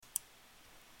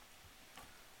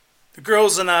The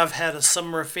girls and I have had a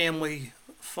summer family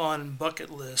fun bucket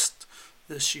list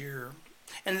this year.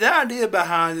 And the idea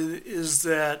behind it is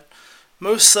that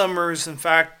most summers, in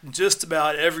fact, just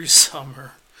about every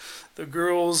summer, the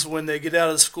girls, when they get out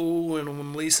of school and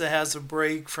when Lisa has a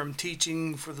break from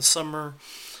teaching for the summer,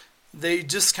 they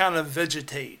just kind of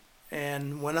vegetate.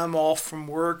 And when I'm off from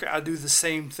work, I do the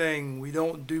same thing. We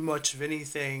don't do much of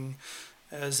anything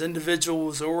as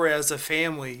individuals or as a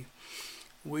family.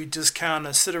 We just kind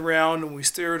of sit around and we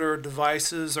stare at our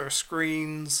devices, our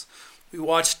screens. We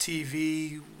watch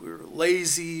TV. We're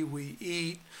lazy. We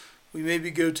eat. We maybe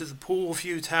go to the pool a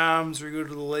few times or go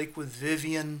to the lake with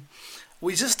Vivian.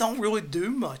 We just don't really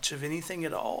do much of anything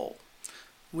at all.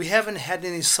 We haven't had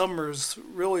any summers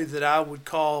really that I would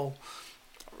call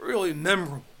really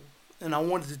memorable, and I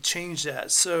wanted to change that.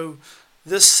 So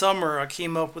this summer I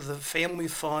came up with a family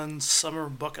fun summer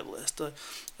bucket list, a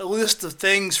list of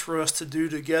things for us to do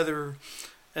together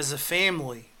as a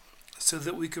family so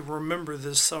that we could remember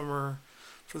this summer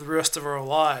for the rest of our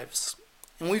lives.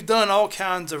 And we've done all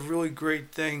kinds of really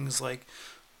great things like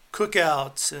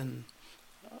cookouts and,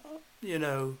 you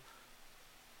know,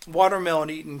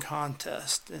 watermelon eating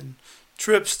contest and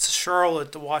trips to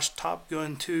Charlotte to watch Top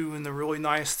Gun 2 in the really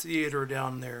nice theater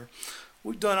down there.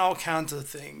 We've done all kinds of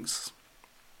things.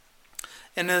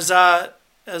 And as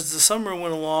the summer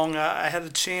went along, I had a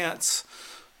chance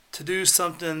to do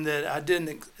something that I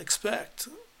didn't expect.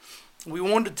 We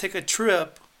wanted to take a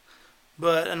trip,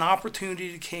 but an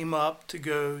opportunity came up to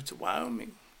go to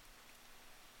Wyoming.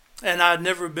 And I'd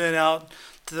never been out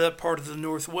to that part of the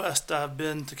Northwest. I've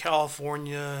been to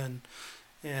California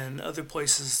and other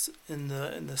places in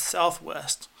the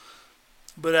Southwest,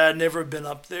 but I'd never been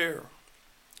up there.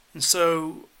 And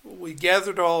so we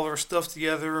gathered all our stuff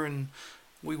together and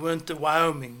we went to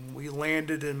Wyoming. We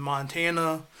landed in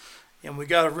Montana and we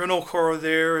got a rental car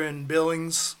there in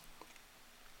Billings.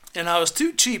 And I was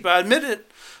too cheap. I admit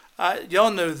it.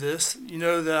 Y'all know this. You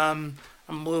know that I'm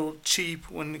a little cheap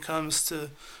when it comes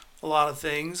to a lot of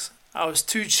things. I was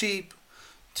too cheap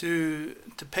to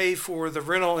pay for the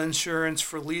rental insurance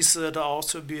for Lisa to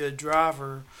also be a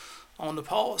driver on the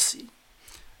policy.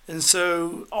 And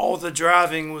so all the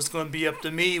driving was going to be up to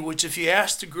me, which if you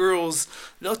ask the girls,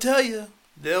 they'll tell you,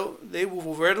 they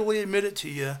will readily admit it to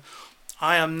you,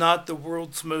 I am not the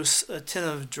world's most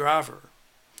attentive driver.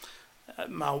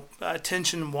 My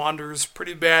attention wanders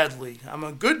pretty badly. I'm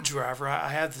a good driver. I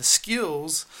have the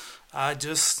skills. I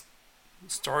just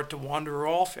start to wander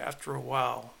off after a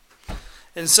while.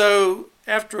 And so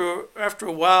after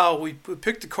a while, we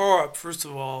picked the car up first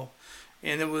of all,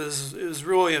 and it was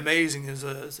really amazing. It was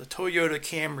a Toyota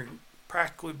Camry,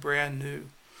 practically brand new,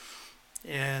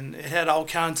 and it had all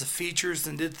kinds of features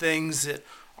and did things that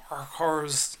our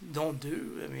cars don't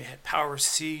do. I mean, it had power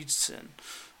seats and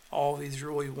all these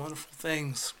really wonderful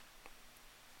things.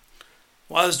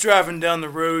 Well, I was driving down the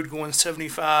road going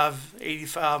 75,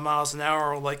 85 miles an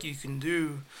hour like you can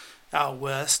do out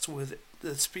west with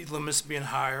the speed limits being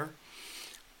higher.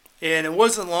 And it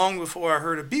wasn't long before I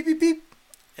heard a beep, beep, beep,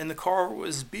 and the car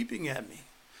was beeping at me.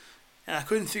 And I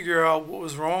couldn't figure out what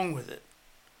was wrong with it.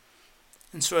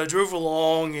 And so I drove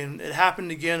along, and it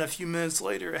happened again a few minutes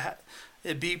later.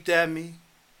 It beeped at me.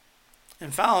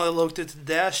 And finally I looked at the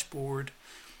dashboard,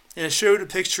 and it showed a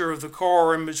picture of the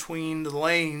car in between the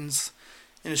lanes,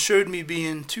 and it showed me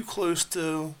being too close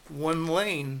to one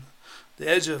lane, the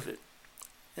edge of it.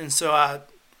 And so I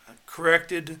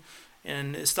corrected,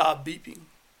 and it stopped beeping.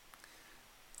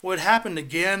 Well, it happened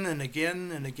again and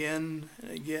again and again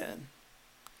and again.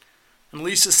 And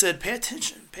Lisa said, pay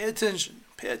attention, pay attention,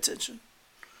 pay attention.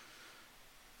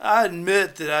 I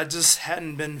admit that I just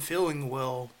hadn't been feeling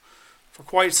well for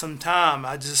quite some time.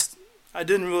 I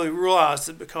didn't really realize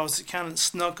it because it kind of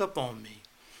snuck up on me.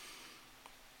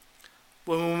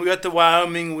 But when we got to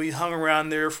Wyoming, we hung around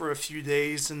there for a few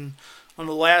days, and on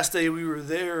the last day we were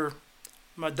there,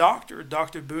 my doctor,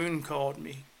 Dr. Boone, called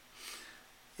me.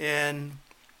 And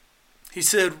he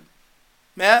said,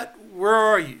 Matt, where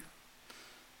are you?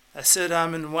 I said,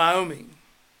 I'm in Wyoming.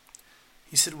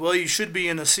 He said, well, you should be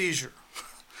in a seizure.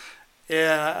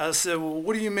 And I said, well,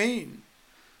 what do you mean?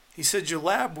 He said, your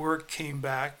lab work came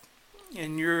back,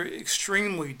 and you're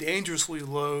extremely dangerously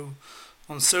low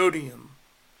on sodium.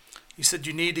 He said,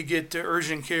 you need to get to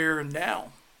urgent care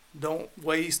now. Don't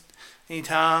waste any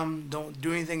time. Don't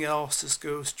do anything else. Just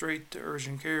go straight to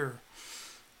urgent care.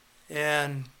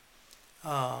 And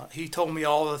he told me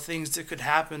all the things that could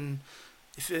happen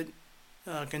if it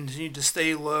continued to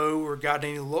stay low or got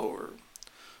any lower.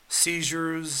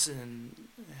 Seizures and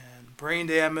brain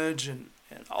damage and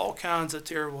all kinds of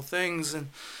terrible things.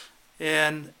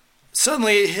 And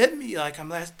suddenly it hit me like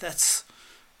that's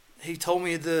he told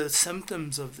me the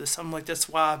symptoms of this. I'm like, that's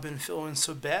why I've been feeling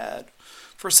so bad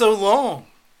for so long.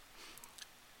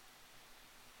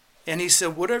 And he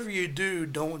said, whatever you do,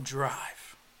 don't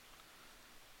drive.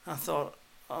 I thought,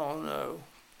 oh no,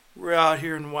 we're out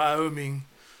here in Wyoming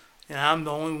and I'm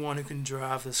the only one who can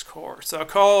drive this car. So I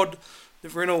called the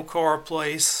rental car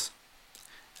place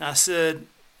and I said,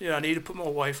 I need to put my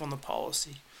wife on the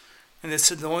policy. And they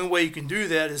said the only way you can do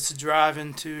that is to drive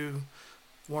into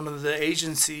one of the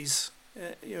agencies,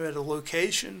 at a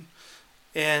location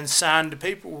and sign the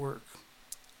paperwork.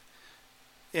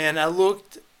 And I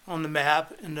looked on the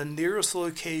map, and the nearest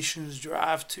location to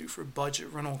drive to for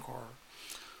budget rental car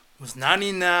was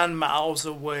 99 miles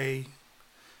away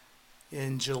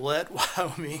in Gillette,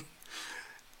 Wyoming.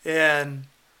 And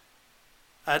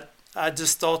I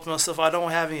just thought to myself, I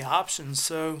don't have any options.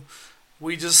 So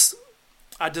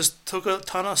I just took a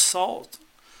ton of salt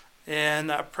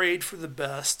and I prayed for the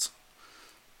best.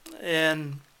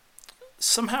 And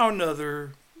somehow or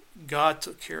another, God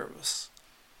took care of us.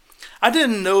 I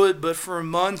didn't know it, but for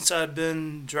months I'd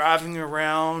been driving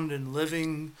around and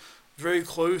living very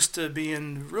close to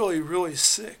being really, really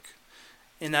sick.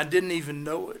 And I didn't even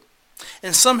know it.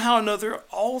 And somehow or another,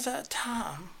 all that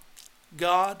time,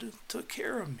 God took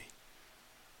care of me.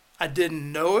 I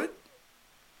didn't know it.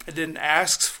 I didn't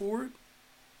ask for it.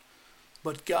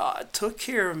 But God took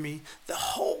care of me the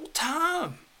whole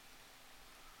time.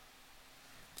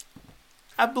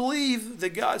 I believe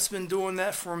that God's been doing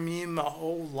that for me my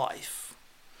whole life.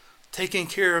 Taking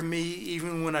care of me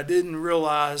even when I didn't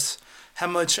realize how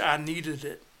much I needed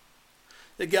it.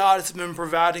 That God has been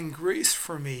providing grace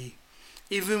for me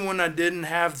even when I didn't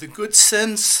have the good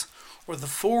sense or the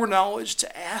foreknowledge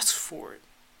to ask for it.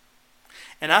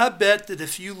 And I bet that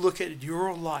if you look at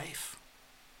your life,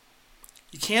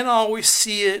 you can't always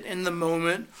see it in the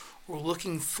moment or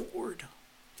looking forward.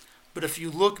 But if you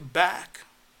look back,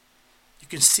 you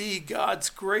can see God's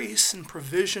grace and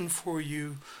provision for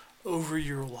you over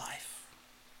your life.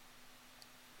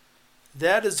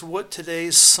 That is what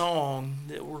today's song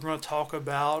that we're going to talk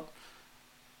about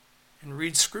and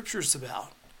read scriptures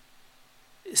about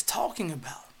is talking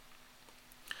about.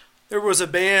 There was a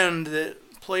band that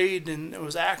played and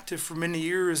was active for many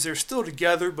years. They're still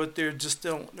together, but they're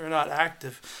not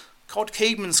active. Called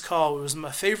Caedmon's Call. It was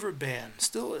my favorite band,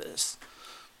 still is.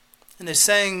 And they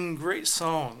sang great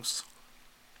songs.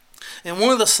 And one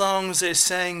of the songs they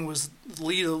sang was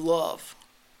Lead of Love.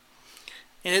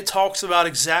 And it talks about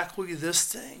exactly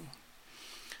this thing.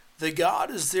 That God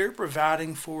is there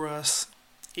providing for us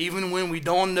even when we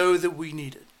don't know that we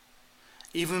need it.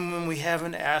 Even when we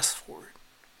haven't asked for it.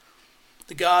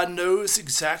 That God knows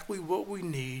exactly what we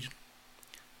need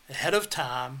ahead of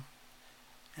time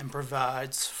and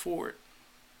provides for it.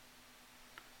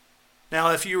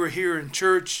 Now, if you were here in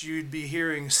church, you'd be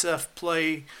hearing Seth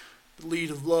play the Lead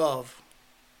of Love.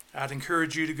 I'd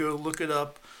encourage you to go look it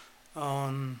up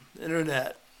on the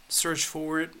internet. Search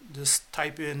for it. Just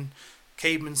type in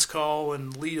Caedmon's Call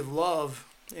and Lead of Love,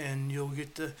 and you'll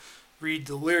get to read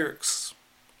the lyrics.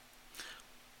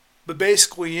 But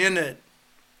basically in it,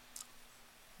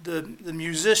 the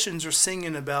musicians are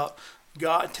singing about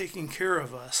God taking care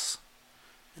of us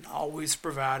and always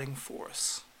providing for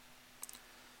us.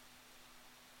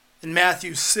 In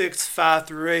Matthew 6, 5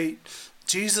 through 8,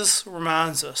 Jesus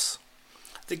reminds us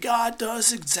that God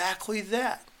does exactly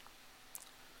that.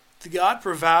 That God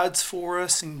provides for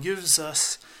us and gives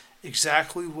us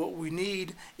exactly what we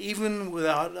need, even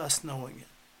without us knowing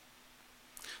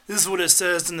it. This is what it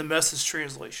says in the Message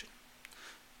translation.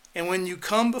 And when you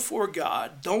come before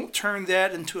God, don't turn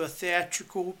that into a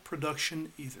theatrical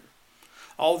production either.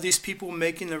 All these people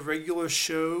making a regular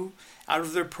show out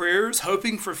of their prayers,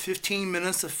 hoping for 15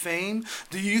 minutes of fame.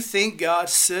 Do you think God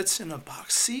sits in a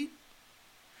box seat?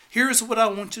 Here's what I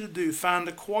want you to do. Find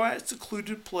a quiet,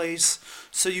 secluded place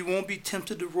so you won't be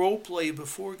tempted to role play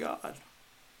before God.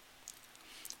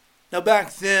 Now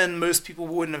back then, most people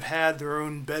wouldn't have had their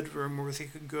own bedroom where they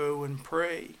could go and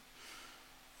pray.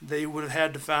 They would have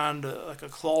had to find a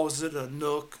closet, a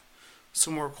nook,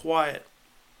 somewhere quiet.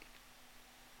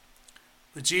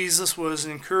 But Jesus was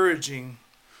encouraging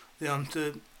them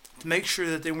to make sure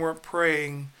that they weren't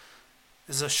praying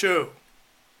as a show.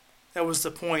 That was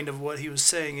the point of what he was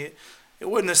saying. It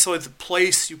wasn't necessarily the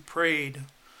place you prayed,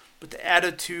 but the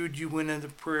attitude you went into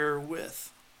prayer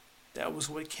with. That was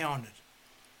what counted.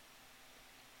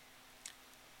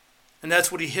 And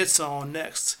that's what he hits on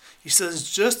next. He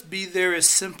says, just be there as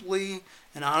simply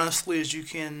and honestly as you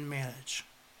can manage.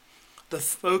 The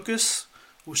focus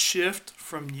will shift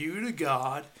from you to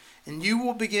God, and you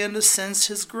will begin to sense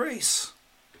his grace.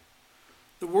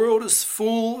 The world is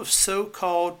full of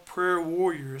so-called prayer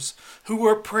warriors who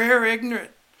are prayer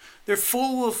ignorant. They're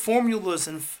full of formulas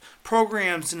and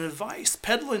programs and advice,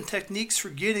 peddling techniques for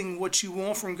getting what you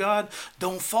want from God.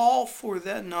 Don't fall for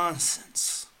that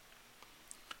nonsense.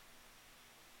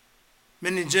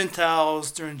 Many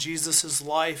Gentiles during Jesus'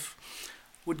 life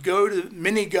would go to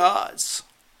many gods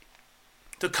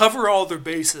to cover all their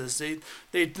bases.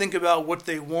 They'd think about what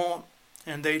they want,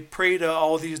 and they'd pray to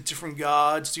all these different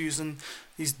gods using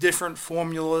these different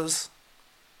formulas,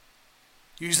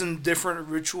 using different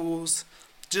rituals,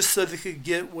 just so they could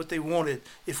get what they wanted.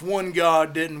 If one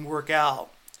god didn't work out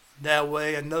that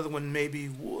way, another one maybe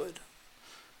would,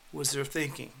 was their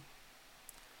thinking.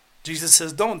 Jesus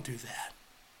says, don't do that.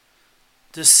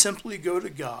 Just simply go to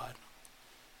God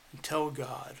and tell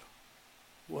God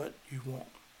what you want,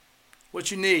 what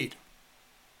you need.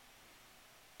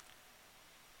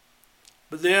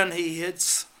 But then he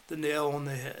hits the nail on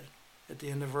the head at the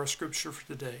end of our scripture for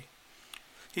today.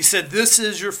 He said, this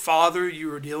is your Father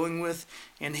you are dealing with,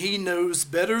 and he knows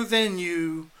better than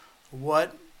you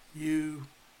what you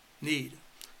need.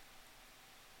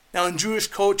 Now, in Jewish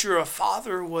culture, a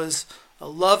father was a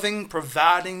loving,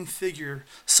 providing figure,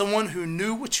 someone who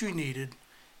knew what you needed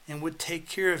and would take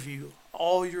care of you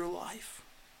all your life.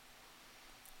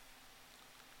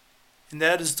 And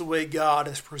that is the way God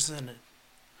is presented,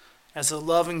 as a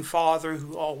loving Father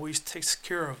who always takes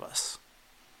care of us.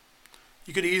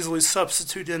 You could easily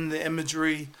substitute in the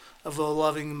imagery of a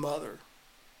loving mother.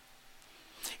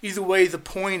 Either way, the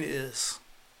point is,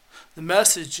 the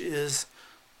message is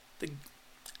that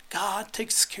God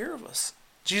takes care of us.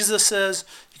 Jesus says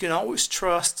you can always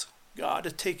trust God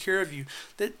to take care of you.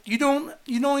 That you don't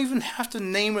even have to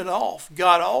name it off.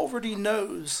 God already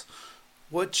knows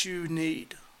what you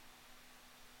need.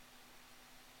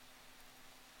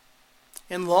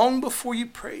 And long before you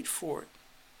prayed for it,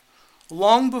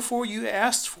 long before you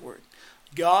asked for it,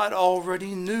 God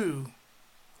already knew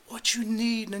what you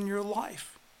need in your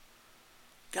life.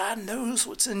 God knows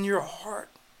what's in your heart.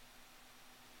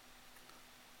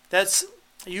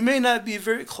 You may not be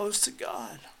very close to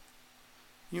God.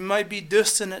 You might be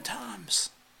distant at times.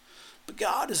 But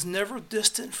God is never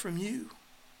distant from you.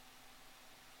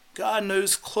 God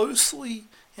knows closely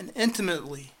and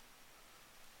intimately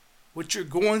what you're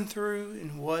going through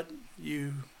and what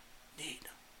you need.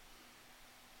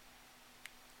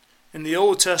 In the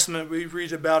Old Testament, we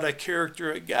read about a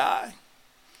character, a guy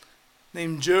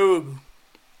named Job,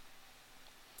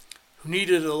 who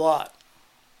needed a lot.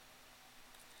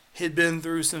 He'd been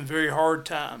through some very hard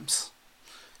times.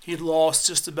 He'd lost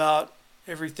just about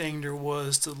everything there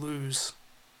was to lose.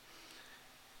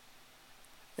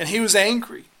 And he was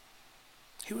angry.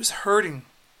 He was hurting.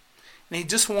 And he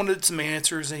just wanted some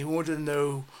answers, and he wanted to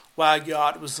know why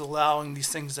God was allowing these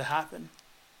things to happen.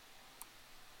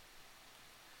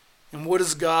 And what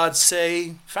does God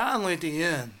say finally at the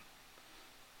end?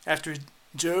 After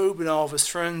Job and all of his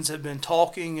friends have been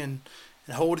talking and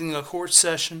holding a court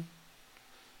session,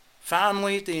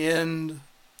 finally at the end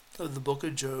of the book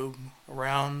of Job,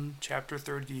 around chapter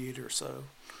 38 or so,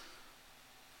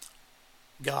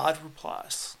 God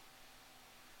replies.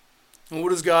 And what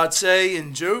does God say?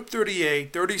 In Job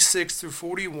 38, 36 through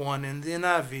 41 in the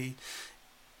NIV,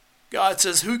 God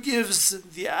says, who gives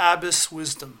the ibis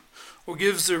wisdom, or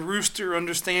gives the rooster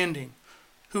understanding?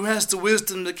 Who has the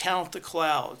wisdom to count the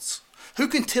clouds? Who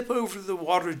can tip over the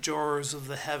water jars of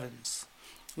the heavens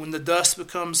when the dust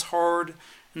becomes hard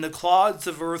and the clods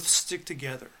of earth stick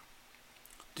together?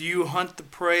 Do you hunt the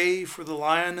prey for the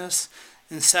lioness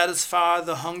and satisfy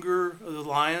the hunger of the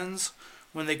lions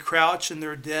when they crouch in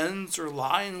their dens or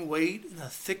lie in wait in a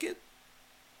thicket?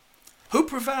 Who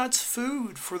provides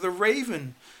food for the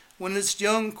raven when its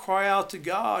young cry out to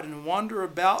God and wander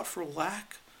about for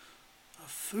lack of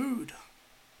food?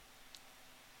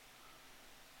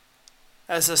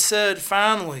 As I said,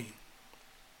 finally,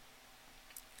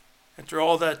 after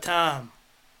all that time,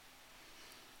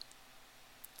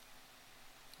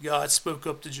 God spoke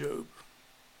up to Job.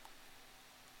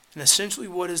 And essentially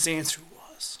what his answer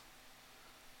was,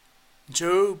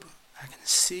 Job, I can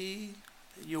see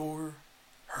that you're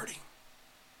hurting.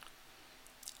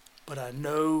 But I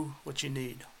know what you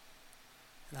need.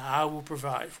 And I will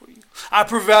provide for you. I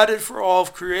provided for all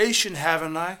of creation,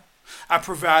 haven't I? I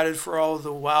provided for all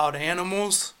the wild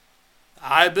animals,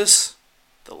 the ibis,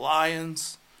 the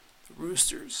lions, the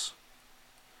roosters.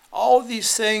 All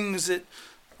these things that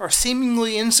are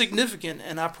seemingly insignificant,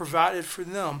 and I provided for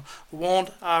them.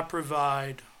 Won't I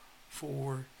provide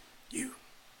for you?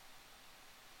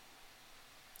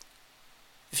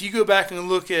 If you go back and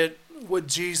look at what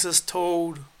Jesus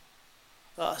told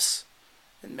us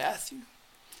in Matthew,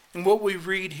 And what we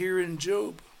read here in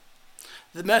Job,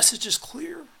 the message is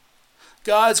clear.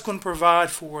 God's going to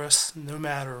provide for us no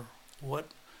matter what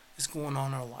is going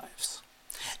on in our lives.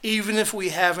 Even if we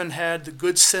haven't had the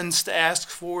good sense to ask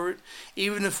for it,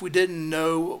 even if we didn't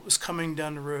know what was coming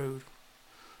down the road,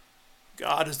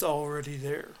 God is already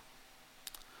there.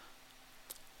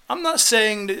 I'm not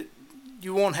saying that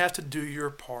you won't have to do your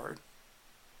part.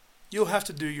 You'll have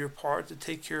to do your part to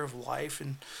take care of life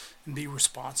and be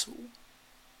responsible.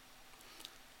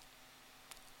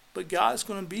 But God's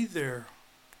going to be there,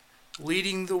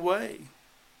 leading the way.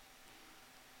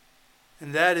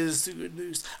 And that is the good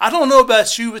news. I don't know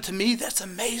about you, but to me, that's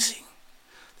amazing.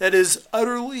 That is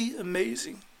utterly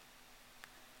amazing.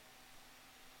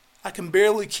 I can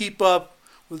barely keep up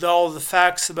with all the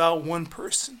facts about one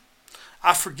person.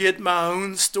 I forget my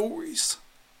own stories.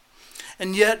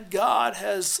 And yet God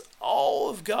has all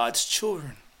of God's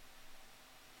children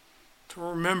to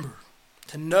remember,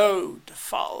 to know, to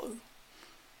follow.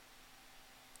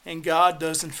 And God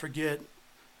doesn't forget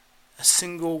a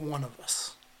single one of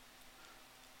us.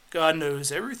 God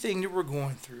knows everything that we're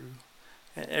going through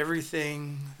and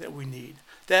everything that we need.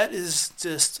 That is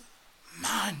just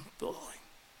mind-blowing.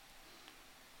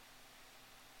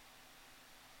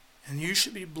 And you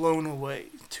should be blown away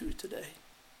too today.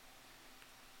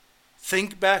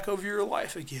 Think back over your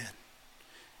life again,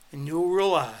 and you'll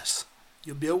realize,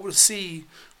 you'll be able to see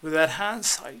with that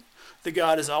hindsight that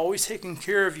God is always taking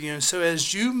care of you. And so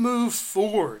as you move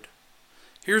forward,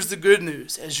 here's the good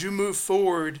news. As you move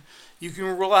forward, you can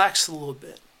relax a little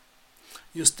bit.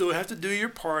 You'll still have to do your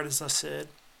part, as I said.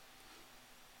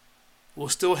 We'll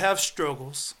still have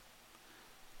struggles,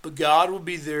 but God will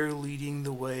be there leading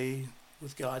the way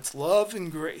with God's love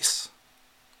and grace.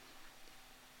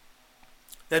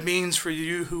 That means for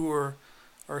you who are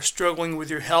struggling with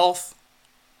your health,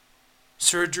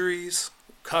 surgeries,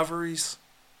 recoveries,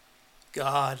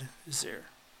 God is there.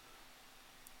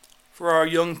 For our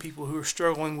young people who are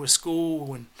struggling with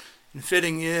school and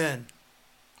fitting in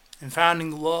and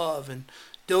finding love and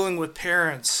dealing with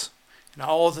parents and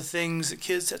all the things that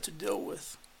kids have to deal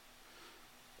with,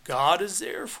 God is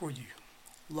there for you,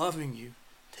 loving you,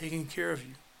 taking care of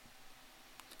you.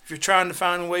 If you're trying to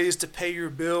find ways to pay your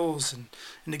bills and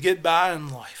to get by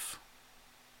in life,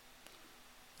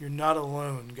 you're not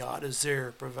alone. God is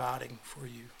there providing for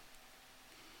you.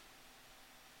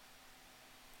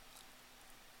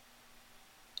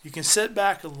 You can sit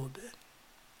back a little bit,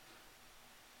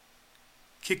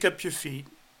 kick up your feet,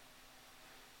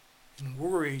 and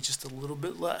worry just a little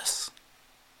bit less.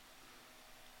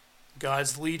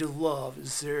 God's lead of love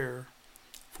is there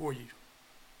for you.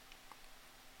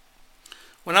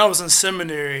 When I was in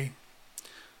seminary,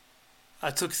 I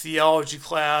took theology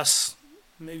class,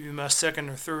 maybe my second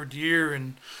or third year,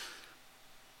 and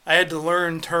I had to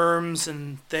learn terms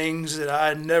and things that I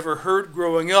had never heard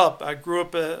growing up. I grew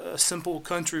up a simple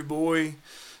country boy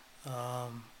in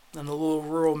a little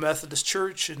rural Methodist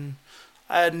church, and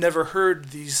I had never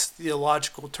heard these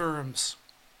theological terms.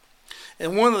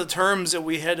 And one of the terms that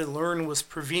we had to learn was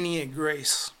prevenient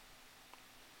grace.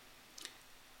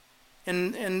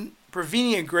 And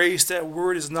prevenient grace, that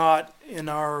word is not in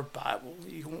our Bible.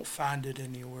 You won't find it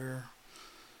anywhere.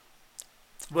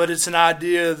 But it's an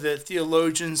idea that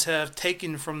theologians have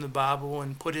taken from the Bible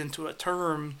and put into a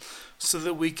term so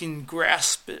that we can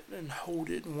grasp it and hold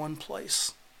it in one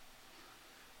place.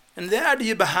 And the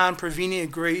idea behind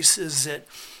prevenient grace is that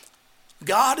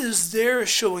God is there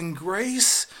showing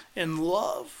grace and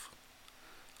love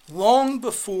long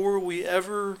before we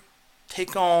ever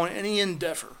take on any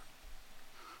endeavor.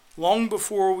 Long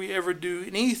before we ever do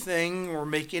anything or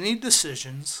make any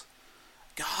decisions,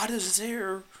 God is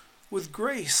there with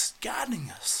grace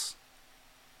guiding us.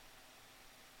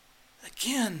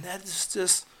 Again, that is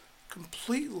just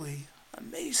completely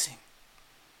amazing.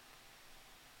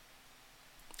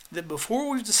 That before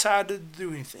we've decided to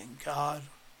do anything, God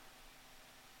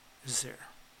is there.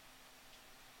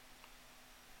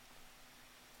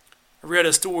 I read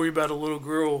a story about a little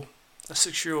girl, a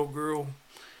 6-year-old girl,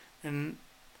 and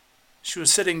she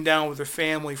was sitting down with her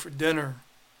family for dinner.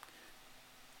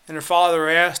 And her father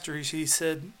asked her, he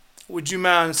said, "Would you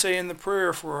mind saying the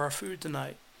prayer for our food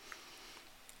tonight?"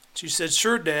 She said,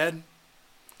 "Sure, Dad."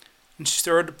 And she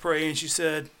started to pray, and she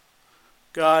said,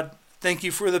 "God, thank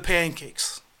you for the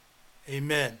pancakes.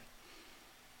 Amen."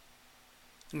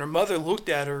 And her mother looked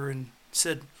at her and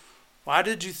said, "Why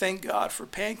did you thank God for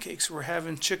pancakes? We're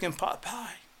having chicken pot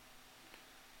pie."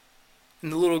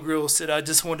 And the little girl said, "I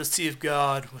just wanted to see if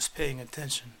God was paying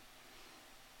attention."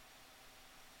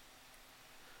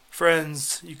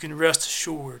 Friends, you can rest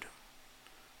assured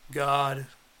God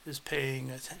is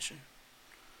paying attention.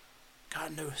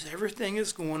 God knows everything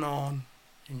is going on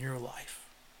in your life.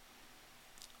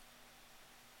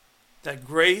 That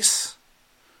grace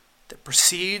that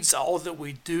precedes all that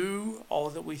we do, all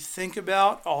that we think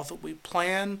about, all that we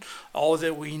plan, all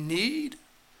that we need,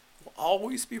 will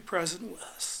always be present with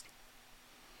us.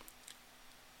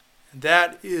 And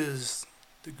that is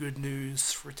the good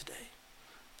news for today.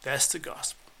 That's the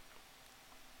gospel.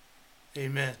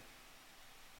 Amen.